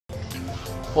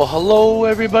Well, hello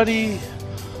everybody.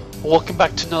 Welcome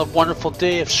back to another wonderful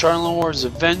day of Charlo's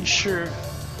adventure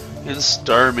in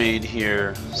StarMade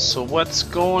here. So what's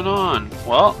going on?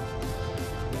 Well,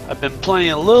 I've been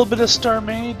playing a little bit of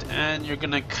StarMade, and you're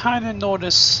gonna kind of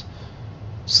notice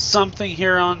something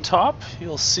here on top.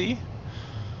 You'll see.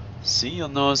 You'll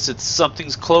notice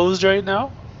something's closed right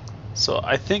now. So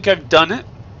I think I've done it,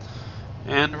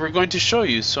 and we're going to show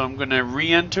you. So I'm going to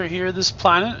re-enter here this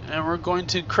planet, and we're going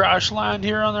to crash land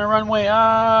here on the runway.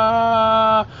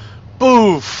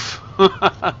 Boof!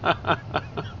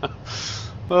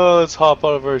 Oh, let's hop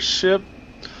out of our ship.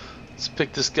 Let's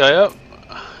pick this guy up.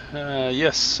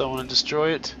 Yes, I want to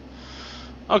destroy it.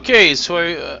 Okay, so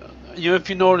if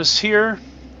you notice here,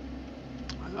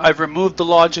 I've removed the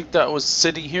logic that was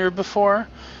sitting here before,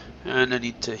 and I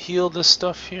need to heal this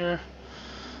stuff here.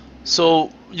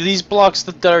 So these blocks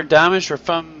that are damaged are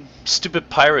from stupid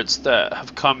pirates that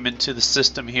have come into the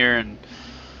system here and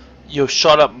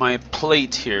shot up my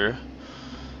plate here.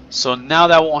 So now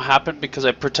that won't happen because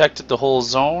I protected the whole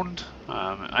zone.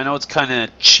 I know it's kind of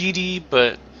cheaty,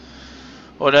 but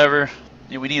whatever.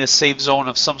 We need a safe zone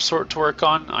of some sort to work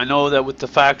on. I know that with the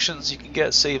factions you can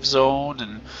get safe zone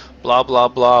and blah blah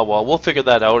blah. Well, we'll figure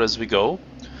that out as we go.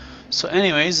 So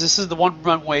anyways, this is the one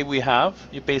runway we have.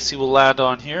 You basically will land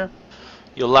on here.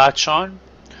 You'll latch on,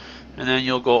 and then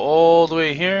you'll go all the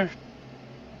way here,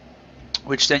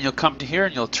 which then you'll come to here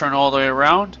and you'll turn all the way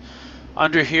around.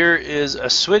 Under here is a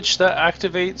switch that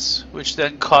activates, which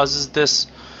then causes this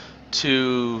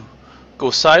to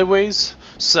go sideways.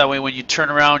 So that way when you turn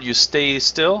around you stay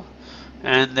still,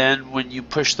 and then when you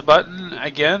push the button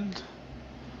again,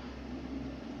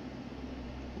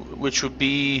 which would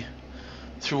be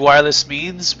through wireless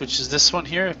means, which is this one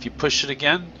here, if you push it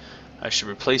again, I should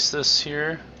replace this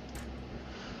here,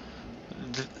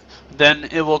 then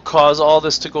it will cause all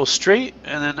this to go straight,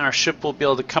 and then our ship will be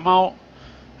able to come out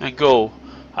and go.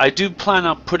 I do plan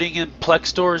on putting in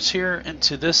plex doors here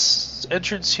into this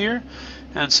entrance here,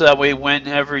 and so that way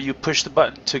whenever you push the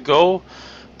button to go,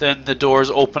 then the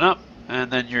doors open up and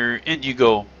then you're in, you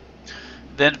go.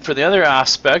 Then for the other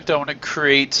aspect, I want to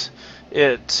create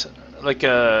it like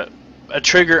a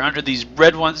trigger under these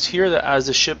red ones here, that as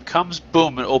the ship comes,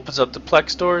 boom, it opens up the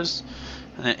plex doors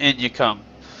and then in you come.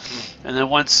 And then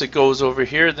once it goes over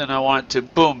here, then I want it to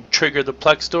boom, trigger the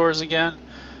plex doors again,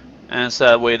 and so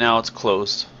that way now it's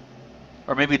closed.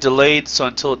 Or maybe delayed, so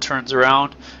until it turns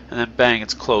around and then bang,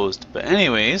 it's closed. But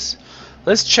anyways,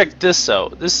 let's check this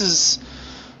out. This is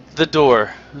the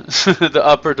door, the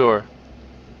upper door.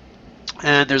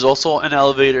 And there's also an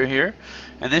elevator here,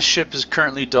 and this ship is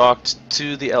currently docked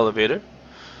to the elevator.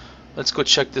 Let's go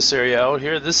check this area out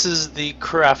here. This is the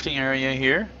crafting area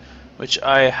here, which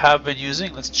I have been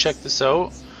using. Let's check this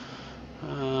out.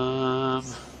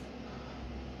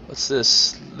 What's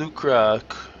this? Lucra.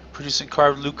 Producing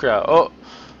carved lucra. Oh,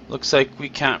 looks like we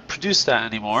can't produce that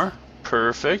anymore.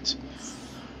 Perfect.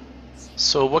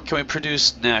 So what can we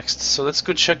produce next? So let's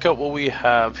go check out what we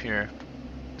have here.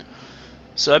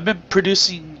 So I've been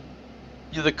producing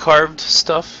the carved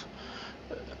stuff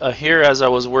here as I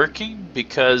was working,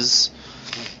 because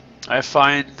I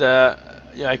find that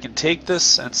I can take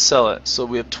this and sell it. So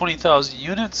we have 20,000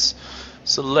 units.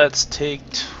 So let's take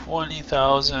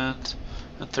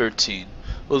 20,013.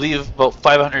 We'll leave about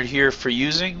 500 here for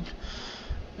using,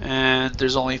 and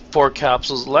there's only 4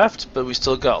 capsules left, but we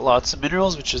still got lots of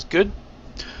minerals, which is good.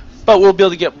 But we'll be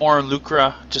able to get more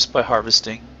lucra just by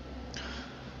harvesting.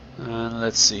 And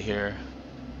let's see here.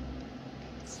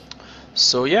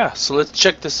 So yeah, so let's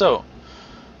check this out.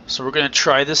 So we're going to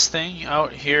try this thing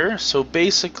out here. So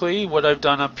basically what I've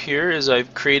done up here is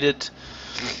I've created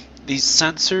these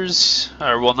sensors,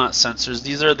 or well, not sensors,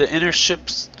 these are the inner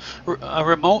ships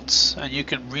remotes, and you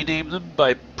can rename them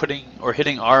by putting or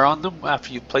hitting R on them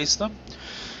after you place them.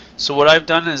 So what I've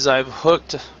done is I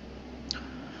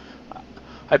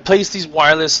placed these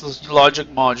wireless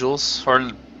logic modules,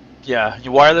 or yeah,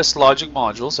 wireless logic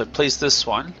modules. I placed this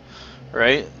one,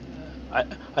 right? I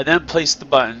then placed the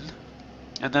button,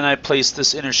 and then I placed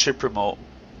this inner ship remote,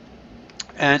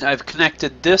 and I've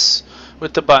connected this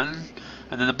with the button,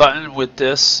 and then the button with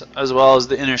this, as well as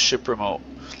the inner ship remote.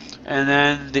 And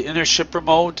then the inner ship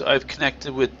remote I've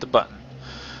connected with the button.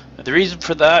 And the reason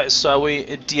for that is so that way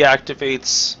it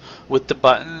deactivates with the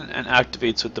button and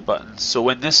activates with the button. So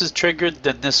when this is triggered,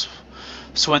 then this,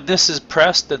 so when this is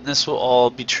pressed, then this will all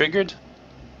be triggered,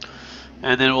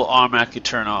 and then it will automatically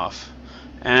turn off.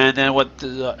 And then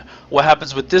what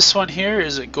happens with this one here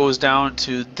is it goes down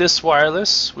to this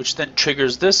wireless, which then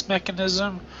triggers this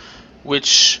mechanism,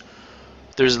 which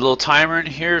there's a little timer in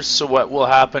here. So what will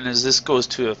happen is this goes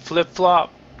to a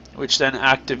flip-flop, which then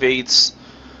activates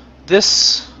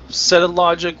this set of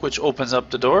logic which opens up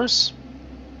the doors,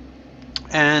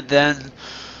 and then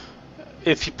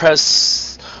if you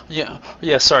press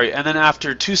sorry, and then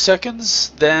after 2 seconds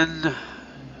then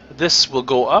this will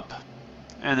go up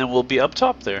and then we'll be up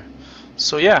top there.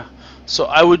 So yeah, so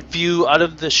I would view out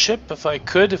of the ship if I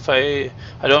could. I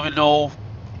don't even know,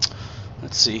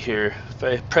 let's see here, if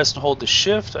I press and hold the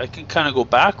shift I can kind of go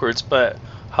backwards, but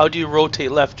how do you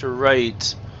rotate left or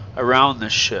right around the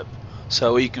ship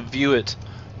so you can view it?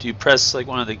 Do you press like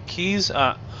one of the keys?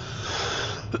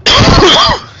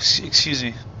 Excuse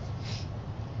me.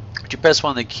 Would you press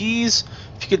one of the keys?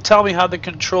 If you could tell me how to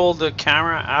control the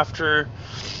camera after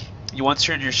once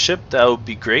you're in your ship, that would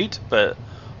be great. But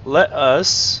let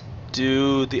us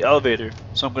do the elevator.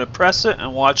 So I'm going to press it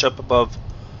and watch up above.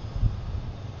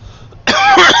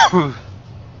 And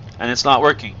it's not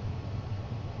working.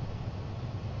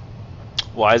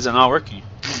 Why is it not working?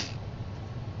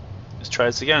 Let's try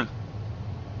this again.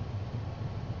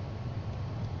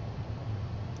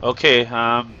 Okay,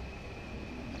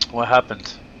 what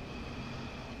happened?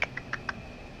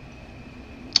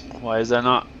 Why is that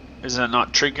not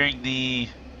triggering the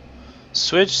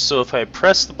switch? So if I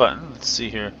press the button, let's see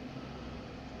here.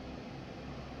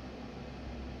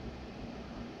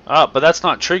 Ah, but that's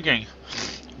not triggering.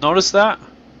 Notice that?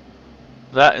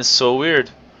 That is so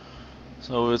weird.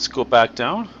 So let's go back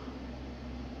down.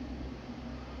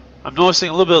 I'm noticing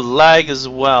a little bit of lag as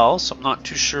well, so I'm not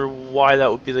too sure why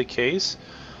that would be the case.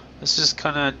 Let's just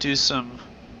kind of do some,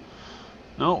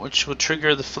 no, which will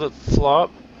trigger the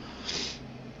flip-flop.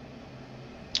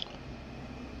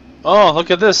 Oh, look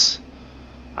at this.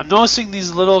 I'm noticing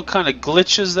these little kind of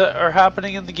glitches that are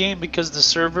happening in the game because the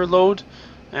server load.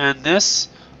 And this,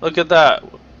 look at that.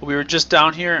 We were just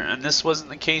down here and this wasn't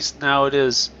the case, now it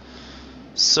is.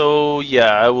 So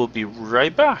yeah, I will be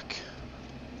right back.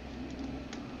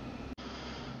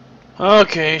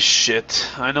 Okay, shit.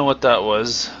 I know what that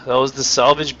was. That was the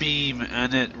salvage beam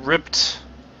and it ripped.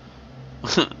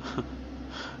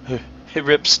 It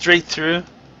ripped straight through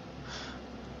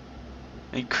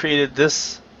and created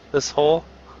this hole.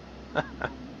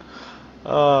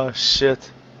 Oh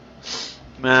shit.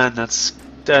 Man, that's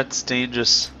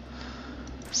dangerous.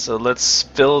 So let's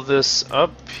fill this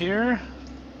up here.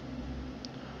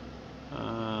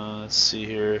 Let's see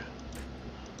here.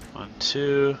 1,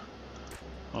 2,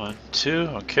 1, 2.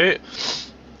 Okay.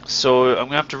 So I'm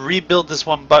gonna have to rebuild this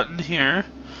one button here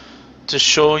to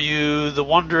show you the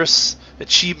wondrous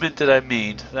achievement that I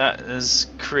made. That is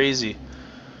crazy.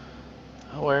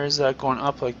 Where is that going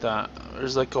up like that?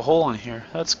 There's like a hole in here.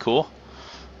 That's cool.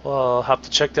 Well, I'll have to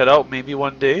check that out maybe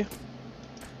one day.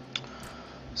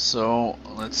 So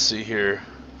let's see here.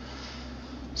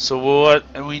 So what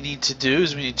we need to do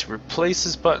is we need to replace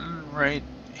this button right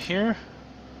here.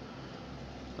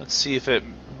 Let's see if it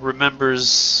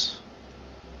remembers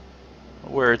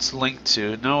where it's linked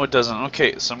to. No, it doesn't.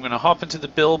 Okay, so I'm going to hop into the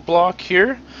build block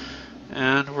here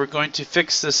and we're going to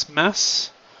fix this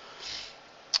mess.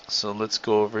 So let's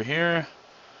go over here.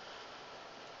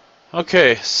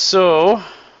 Okay, so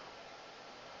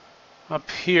up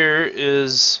here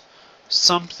is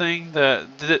something that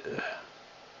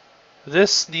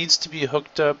this needs to be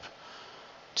hooked up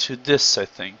to this, I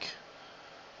think.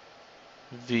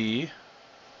 V.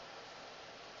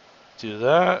 Do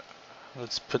that.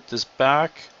 Let's put this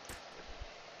back.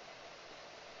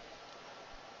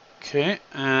 Okay,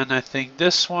 and I think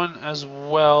this one as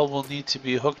well will need to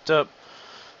be hooked up.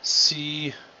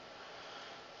 C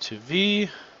to V.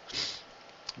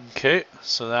 Okay,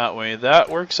 so that way that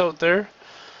works out there.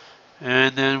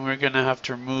 And then we're gonna have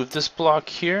to remove this block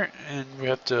here, and we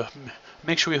have to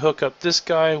make sure we hook up this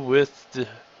guy with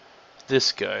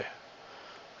this guy.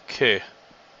 Okay.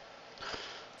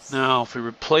 Now if we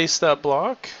replace that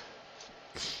block,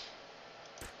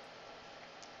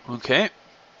 okay.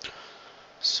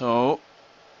 So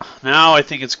now I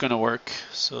think it's gonna work.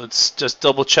 So let's just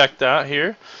double check that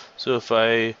here. So if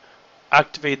I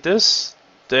activate this,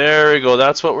 there we go.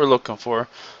 That's what we're looking for.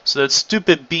 So that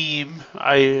stupid beam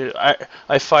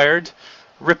I fired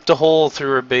ripped a hole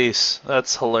through her base.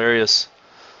 That's hilarious,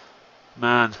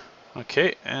 man.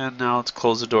 Okay, and now let's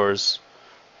close the doors.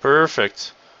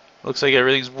 Perfect. Looks like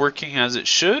everything's working as it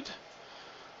should.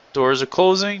 Doors are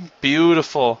closing.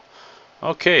 Beautiful.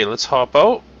 Okay, let's hop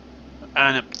out.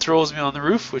 And it throws me on the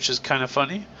roof, which is kind of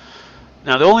funny.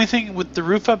 Now the only thing with the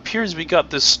roof up here is we got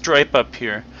this stripe up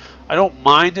here. I don't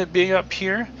mind it being up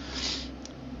here.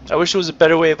 I wish there was a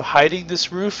better way of hiding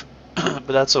this roof, but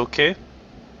that's okay.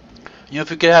 You know,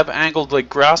 if we could have angled like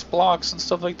grass blocks and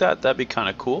stuff like that, that'd be kind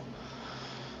of cool.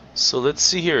 So let's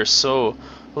see here. So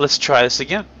let's try this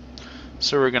again.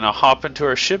 So we're gonna hop into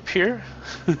our ship here.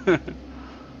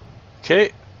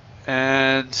 Okay,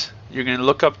 and you're gonna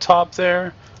look up top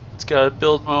there. It's got a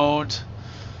build mode.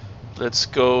 Let's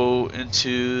go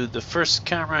into the first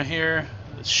camera here.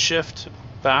 Let's shift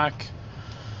back.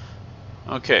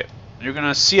 Okay, you're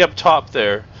gonna see up top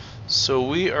there. So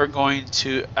we are going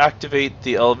to activate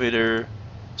the elevator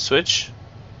switch.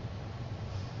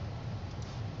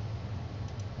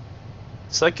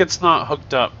 It's like it's not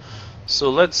hooked up. So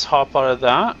let's hop out of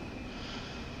that.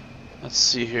 Let's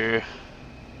see here.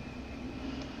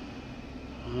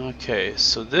 Okay,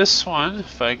 so this one,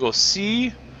 if I go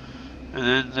C, and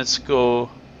then let's go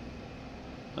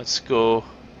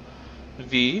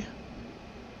V,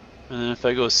 and then if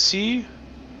I go C,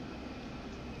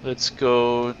 let's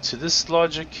go to this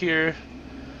logic here,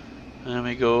 and then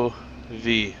we go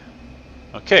V.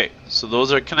 Okay, so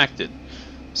those are connected,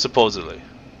 supposedly.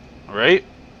 Alright?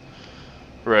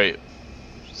 Right.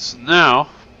 So now,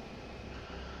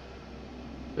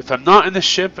 if I'm not in the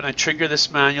ship and I trigger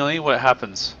this manually, what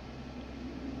happens?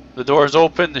 The doors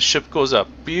open, the ship goes up.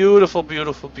 Beautiful,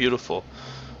 beautiful, beautiful.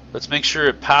 Let's make sure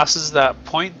it passes that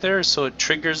point there so it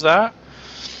triggers that.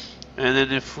 And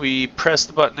then if we press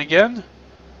the button again,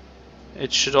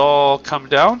 it should all come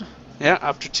down. Yeah,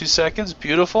 after 2 seconds.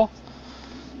 Beautiful.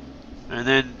 And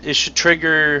then it should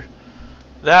trigger,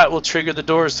 that will trigger the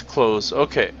doors to close.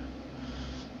 Okay.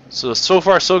 So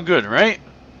far so good, right?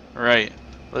 Right.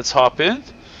 Let's hop in.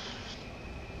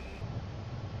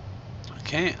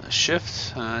 Okay,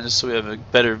 shift, just so we have a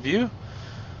better view.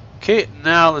 Okay,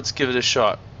 now let's give it a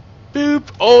shot. Boop!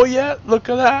 Oh yeah, look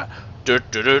at that!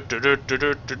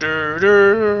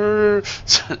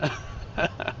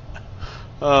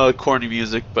 Oh, corny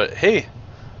music, but hey,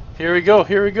 here we go,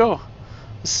 here we go.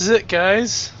 This is it,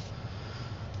 guys.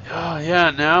 Oh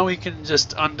yeah, now we can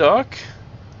just undock.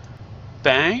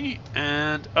 Bang,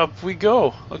 and up we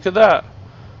go. Look at that.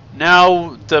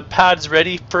 Now the pad's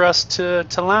ready for us to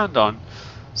land on.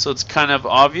 So it's kind of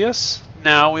obvious.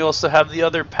 Now we also have the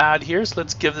other pad here, so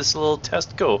let's give this a little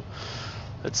test go.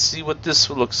 Let's see what this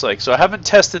looks like. So I haven't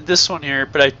tested this one here,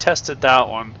 but I tested that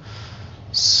one.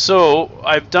 So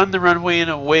I've done the runway in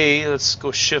a way, let's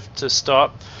go shift to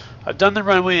stop. I've done the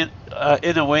runway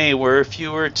in a way where if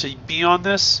you were to be on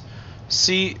this,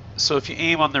 see, so if you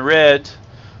aim on the red,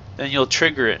 then you'll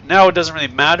trigger it. Now it doesn't really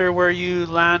matter where you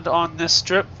land on this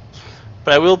strip,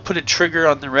 but I will put a trigger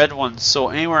on the red one, so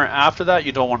anywhere after that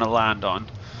you don't want to land on.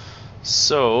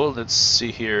 So let's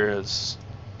see here, it's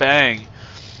bang,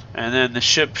 and then the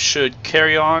ship should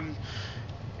carry on.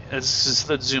 Let's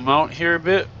zoom out here a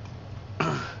bit.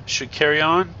 Should carry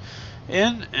on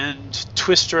in and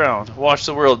twist around. Watch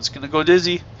the world, it's gonna go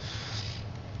dizzy.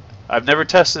 I've never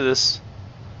tested this.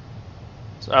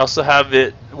 So I also have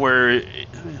it where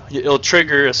it'll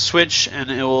trigger a switch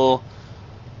and it will.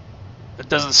 It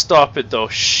doesn't stop it though.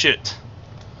 Shit.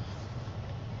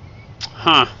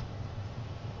 Huh.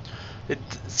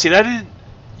 See, that didn't.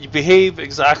 You behave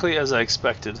exactly as I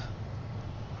expected.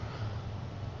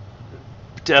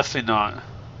 Definitely not.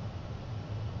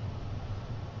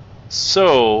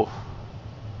 So,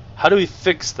 how do we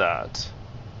fix that?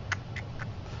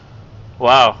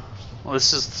 Wow. Well,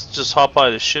 let's just hop out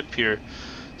of the ship here.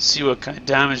 See what kind of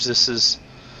damage this is.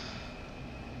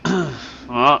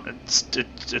 Well,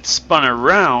 it spun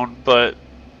around, but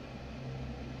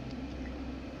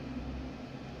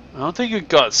I don't think it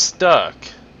got stuck.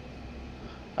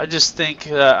 I just think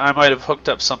that I might have hooked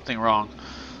up something wrong.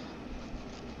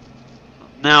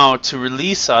 Now, to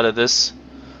release out of this,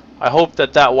 I hope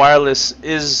that that wireless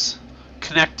is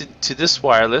connected to this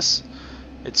wireless.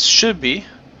 It should be.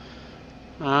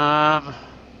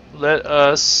 Let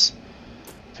us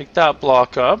pick that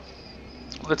block up.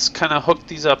 Let's kind of hook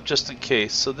these up just in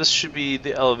case. So this should be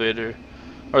the elevator,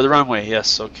 or the runway.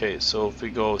 Yes, okay. So if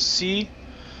we go C,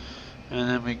 and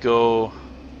then we go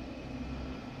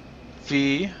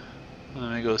V, and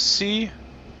then we go C.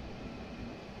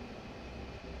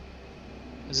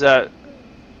 Is that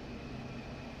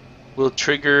will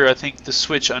trigger, I think, the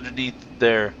switch underneath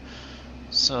there.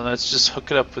 So let's just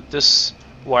hook it up with this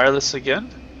wireless again.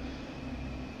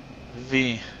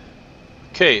 V.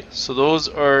 Okay, so those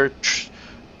are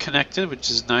connected,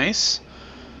 which is nice.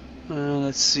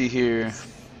 Let's see here.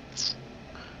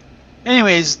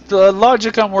 Anyways, the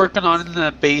logic I'm working on in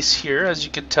the base here, as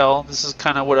you can tell, this is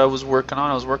kind of what I was working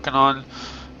on. I was working on,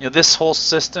 you know, this whole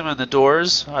system and the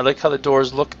doors. I like how the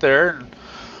doors look there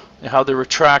and how they're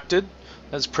retracted.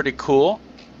 That's pretty cool.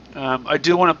 I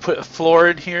do want to put a floor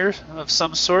in here of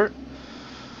some sort.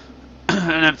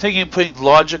 And I'm thinking of putting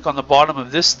logic on the bottom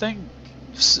of this thing,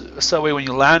 so that way when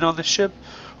you land on the ship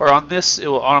or on this, it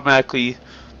will automatically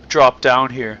drop down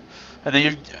here. and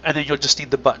then you'll just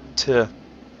need the button to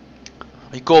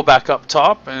go back up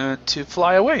top and to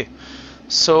fly away.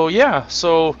 So yeah,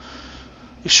 so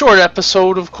a short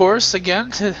episode, of course.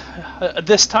 Again,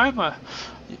 this time,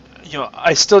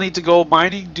 I still need to go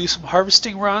mining, do some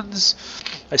harvesting runs.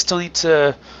 I still need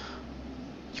to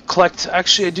collect.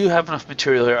 Actually, I do have enough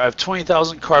material here. I have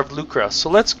 20,000 carved lucra. So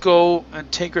let's go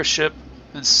and take our ship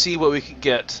and see what we can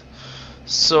get.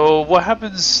 So what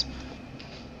happens?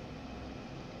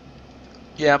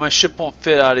 Yeah, my ship won't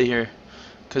fit out of here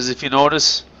because if you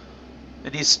notice,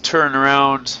 it needs to turn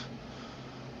around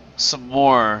some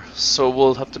more. So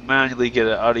we'll have to manually get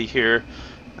it out of here,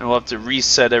 and we'll have to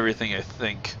reset everything, I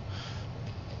think.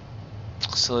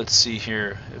 So let's see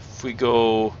here. If we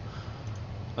go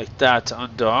like that to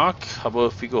undock, how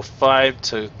about if we go 5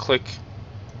 to click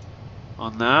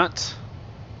on that?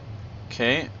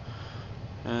 Okay.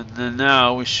 And then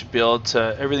now we should be able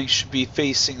to, everything should be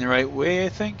facing the right way, I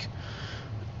think.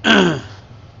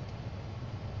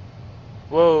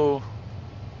 Whoa.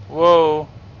 Whoa.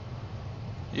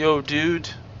 Yo, dude.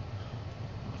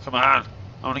 Come on.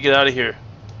 I want to get out of here.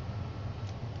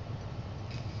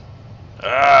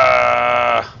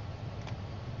 Ah.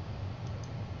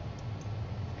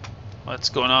 What's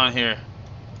going on here?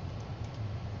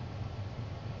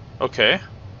 Okay.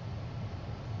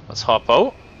 Let's hop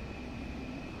out.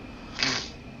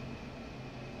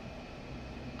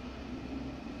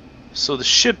 So the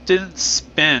ship didn't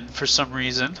spin for some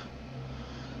reason.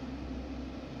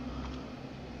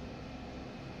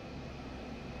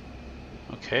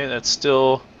 Okay, that's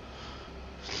still...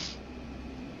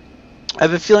 I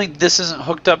have a feeling this isn't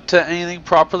hooked up to anything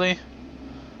properly.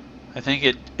 I think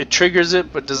it triggers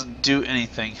it but doesn't do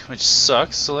anything, which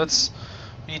sucks. So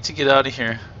we need to get out of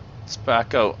here. Let's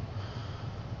back out.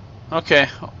 Okay,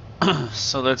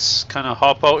 so let's kind of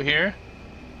hop out here.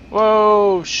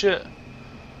 Whoa, shit.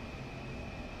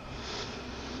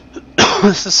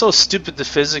 This is so stupid, the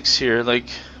physics here, like,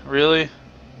 really?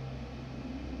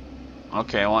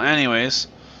 Okay, well anyways,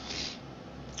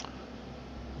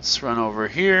 let's run over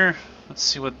here. Let's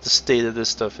see what the state of this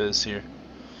stuff is here.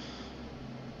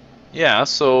 Yeah,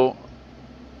 so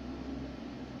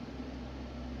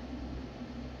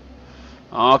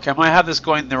okay, I might have this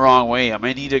going the wrong way. I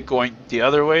might need it going the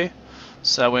other way,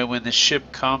 so that way when the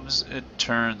ship comes it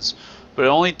turns. But it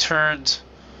only turned.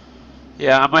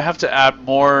 Yeah, I might have to add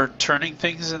more turning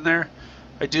things in there.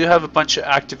 I do have a bunch of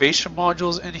activation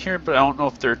modules in here, but I don't know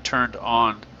if they're turned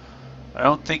on. I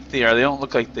don't think they are. They don't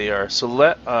look like they are. So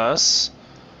let us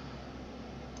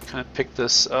kind of pick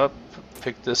this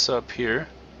up here.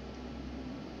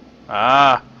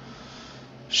 Ah,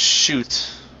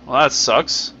 shoot. Well, that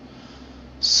sucks.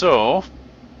 So,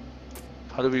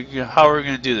 how are we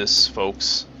going to do this,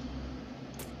 folks?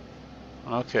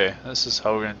 Okay, this is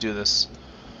how we're going to do this.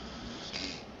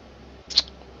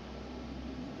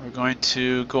 We're going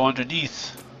to go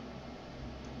underneath.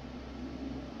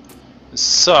 This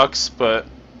sucks, but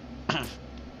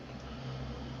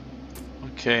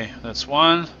okay, that's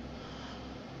one.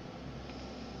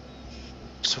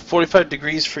 So 45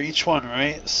 degrees for each one,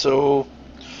 right? So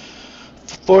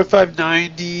 45,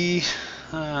 90.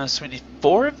 So we need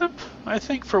 4 of them, I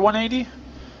think, for 180.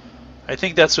 I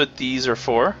think that's what these are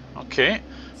for. Okay,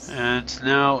 and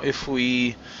now if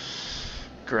we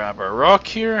grab our rock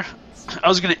here. I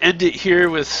was going to end it here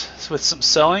with some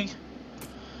selling,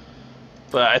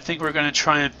 but I think we're going to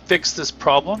try and fix this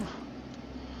problem.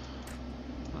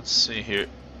 Let's see here.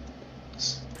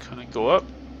 Let's kind of go up.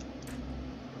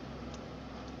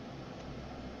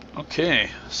 Okay,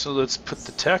 so let's put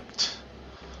the text,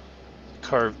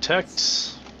 carved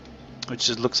text, which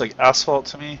just looks like asphalt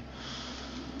to me.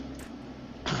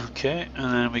 Okay,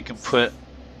 and then we can put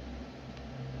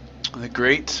the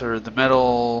grate or the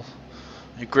metal.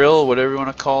 A grill, whatever you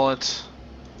want to call it.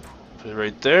 Put it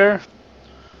right there.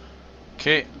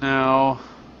 Okay, now,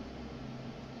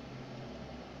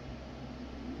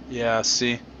 yeah,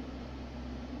 see.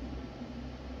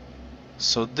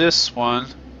 So this one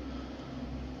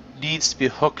needs to be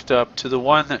hooked up to the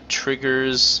one that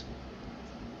triggers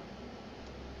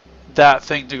that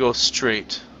thing to go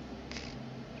straight,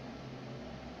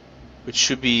 which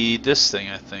should be this thing,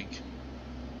 I think.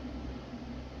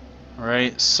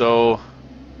 Right, so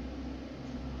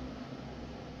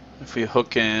if we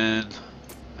hook in,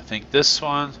 I think this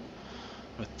one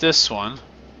with this one,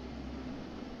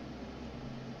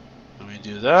 let me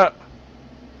do that.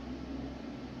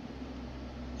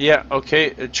 Yeah, okay,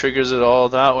 it triggers it all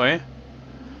that way.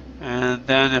 And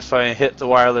then if I hit the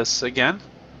wireless again,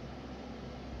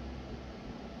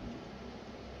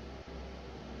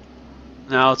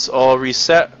 now it's all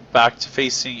reset back to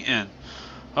facing in.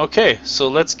 Okay, so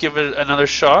let's give it another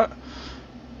shot,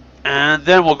 and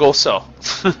then we'll go sell.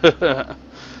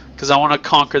 Because I want to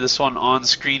conquer this one on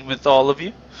screen with all of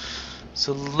you.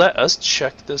 So let us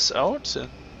check this out. And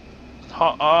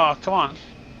come on.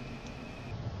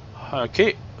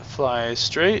 Okay, fly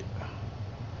straight.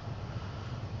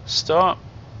 Stop.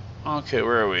 Okay,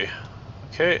 where are we?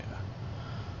 Okay,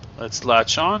 let's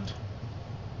latch on.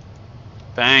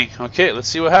 Bang. Okay, let's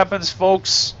see what happens,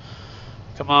 folks.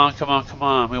 Come on, come on, come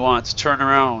on. We want it to turn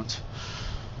around.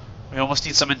 We almost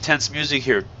need some intense music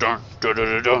here. Dun, da, da,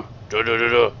 da, da, da, da, da,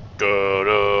 da,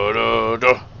 da,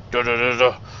 da, da, da,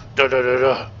 da,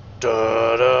 da, da,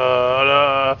 da,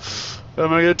 da.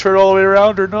 Am I gonna turn all the way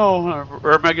around or no?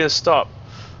 Or am I gonna stop?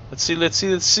 Let's see, let's see,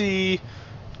 let's see.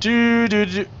 Do do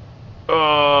do.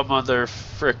 Oh, mother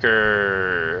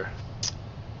fricker.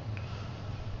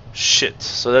 Shit.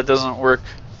 So that doesn't work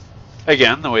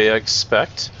again the way I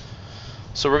expect.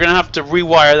 So we're gonna have to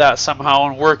rewire that somehow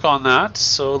and work on that.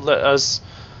 So let us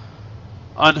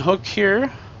unhook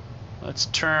here. Let's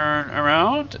turn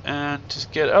around and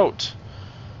just get out.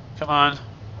 Come on.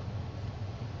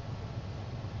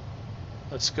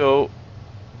 Let's go.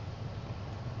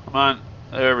 Come on.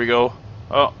 There we go.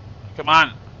 Oh, come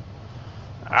on.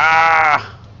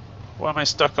 Ah! What am I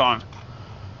stuck on?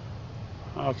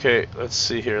 Okay, let's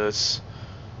see here. Let's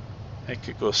make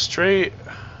it go straight.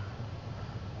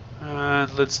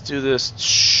 And let's do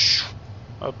this.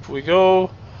 Up we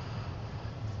go.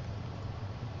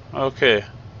 Okay.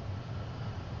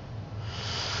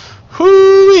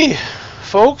 Hoo-wee!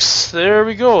 Folks, there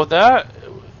we go. That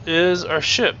is our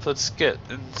ship. Let's get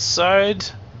inside.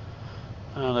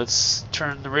 Let's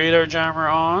turn the radar jammer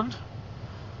on.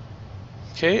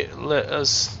 Okay, let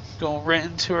us go right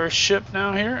into our ship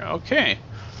now here. Okay.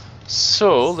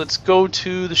 So, let's go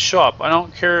to the shop. I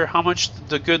don't care how much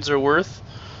the goods are worth.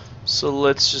 So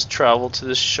let's just travel to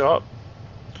this shop.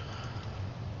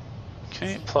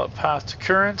 Okay, plot path to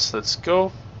currents. Let's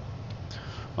go.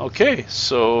 Okay,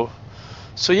 so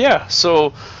yeah,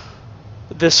 so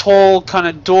this whole kind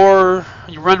of door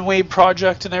runway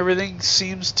project and everything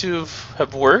seems to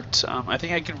have worked. I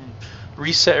think I can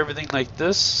reset everything like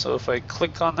this. So if I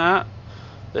click on that,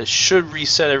 that should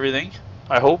reset everything.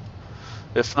 I hope.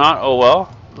 If not, oh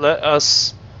well. Let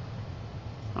us.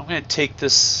 I'm going to take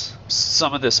this.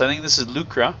 Some of this. I think this is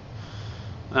Lucra.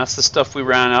 And that's the stuff we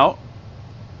ran out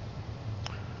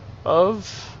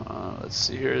of. Let's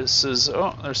see here. This is.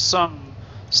 Oh, there's some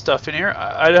stuff in here.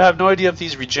 I have no idea if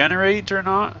these regenerate or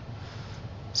not.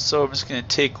 So I'm just going to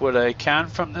take what I can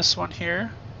from this one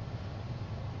here.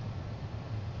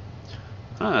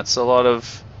 That's a lot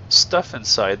of stuff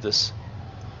inside this.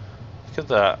 Look at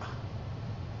that.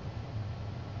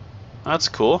 That's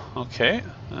cool. Okay.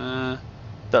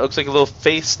 That looks like a little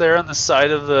face there on the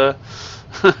side of the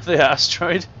the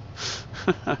asteroid.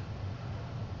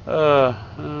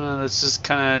 Let's just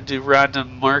kind of do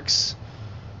random marks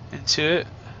into it.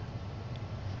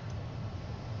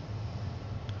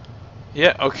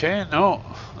 Yeah, okay, no.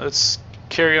 Let's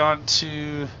carry on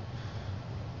to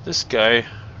this guy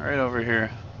right over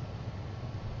here.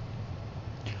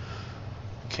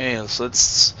 Okay, so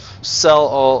let's sell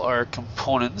all our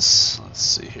components. Let's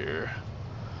see here.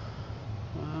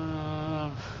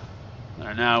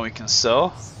 There, now we can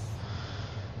sell.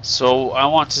 So I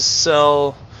want to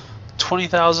sell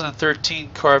 20,013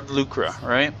 carved lucra,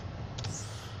 right?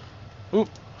 Oop.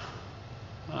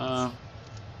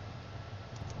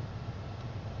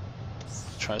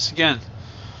 Try this again.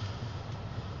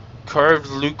 Carved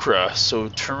lucra. So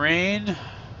terrain,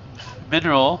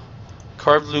 mineral,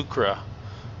 carved lucra.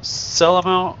 Sell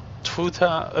amount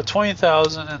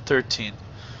 20,013.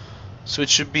 So it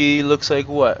should be, looks like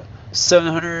what?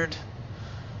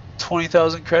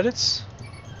 720,000 credits?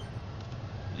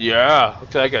 Yeah,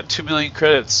 okay, I got 2 million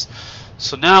credits.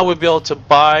 So now we'll be able to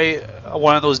buy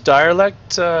one of those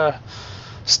dialect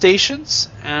stations,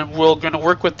 and we're going to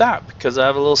work with that because I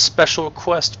have a little special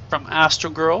request from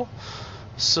Astro Girl.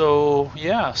 So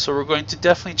yeah, so we're going to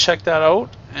definitely check that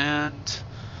out and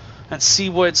see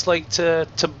what it's like to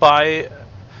buy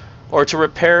or to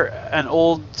repair an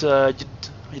old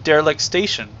derelict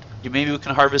station. Maybe we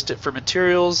can harvest it for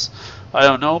materials. I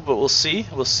don't know, but we'll see.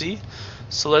 We'll see.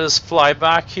 So let us fly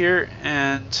back here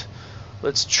and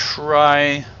let's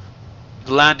try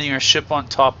landing our ship on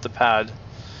top of the pad.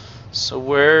 So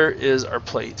where is our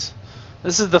plate?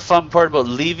 This is the fun part about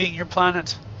leaving your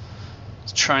planet.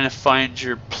 It's trying to find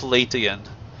your plate again.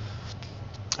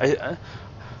 I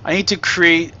need to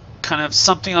create kind of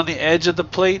something on the edge of the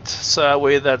plate so that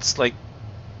way that's like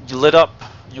lit up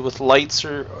with lights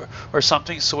or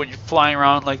something, so when you're flying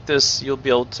around like this you'll be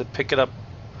able to pick it up,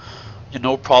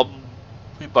 no problem,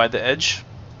 by the edge.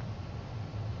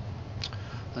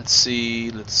 Let's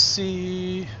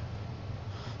see.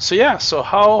 So yeah, so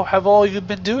how have all you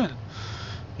been doing?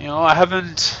 You know, I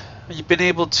haven't been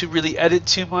able to really edit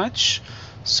too much,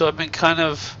 so I've been kind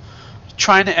of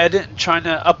trying to edit and trying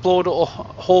to upload a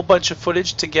whole bunch of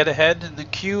footage to get ahead in the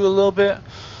queue a little bit.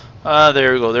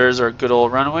 There we go, there's our good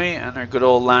old runway and our good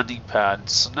old landing pad.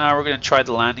 So now we're going to try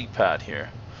the landing pad here.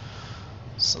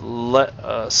 So let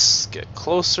us get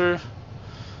closer.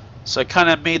 So I kind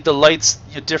of made the lights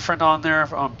different on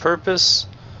there on purpose.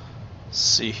 Let's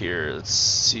see here, let's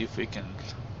see if we can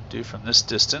do from this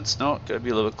distance. No, gotta be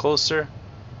a little bit closer.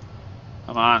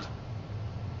 Come on.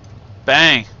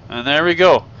 Bang! And there we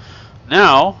go.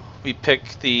 Now we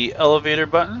pick the elevator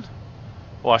button.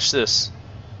 Watch this.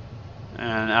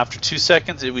 And after 2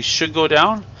 seconds we should go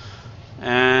down.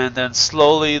 And then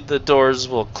slowly the doors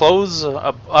will close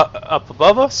up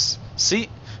above us. See?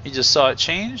 You just saw it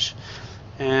change.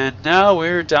 And now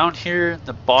we're down here in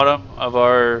the bottom of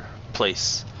our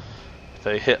place. If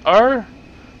I hit R,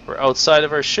 we're outside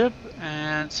of our ship,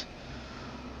 and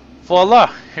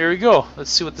voila, here we go. Let's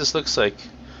see what this looks like.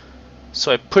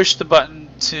 So I push the button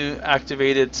to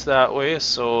activate it that way,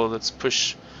 so let's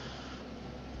push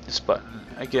this button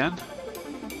again,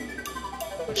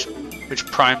 which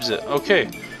primes it. Okay,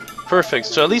 perfect.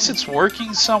 So at least it's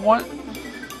working somewhat.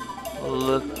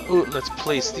 Let's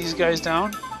place these guys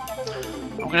down.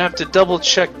 I'm gonna have to double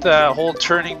check that whole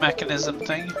turning mechanism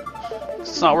thing.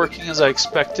 It's not working as I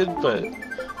expected, but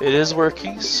it is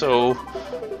working, so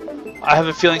I have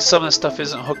a feeling some of the stuff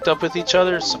isn't hooked up with each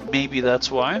other, so maybe that's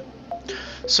why.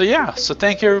 So yeah, so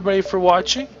thank you everybody for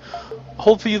watching.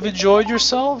 Hopefully you've enjoyed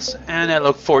yourselves, and I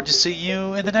look forward to seeing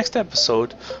you in the next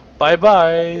episode. Bye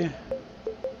bye.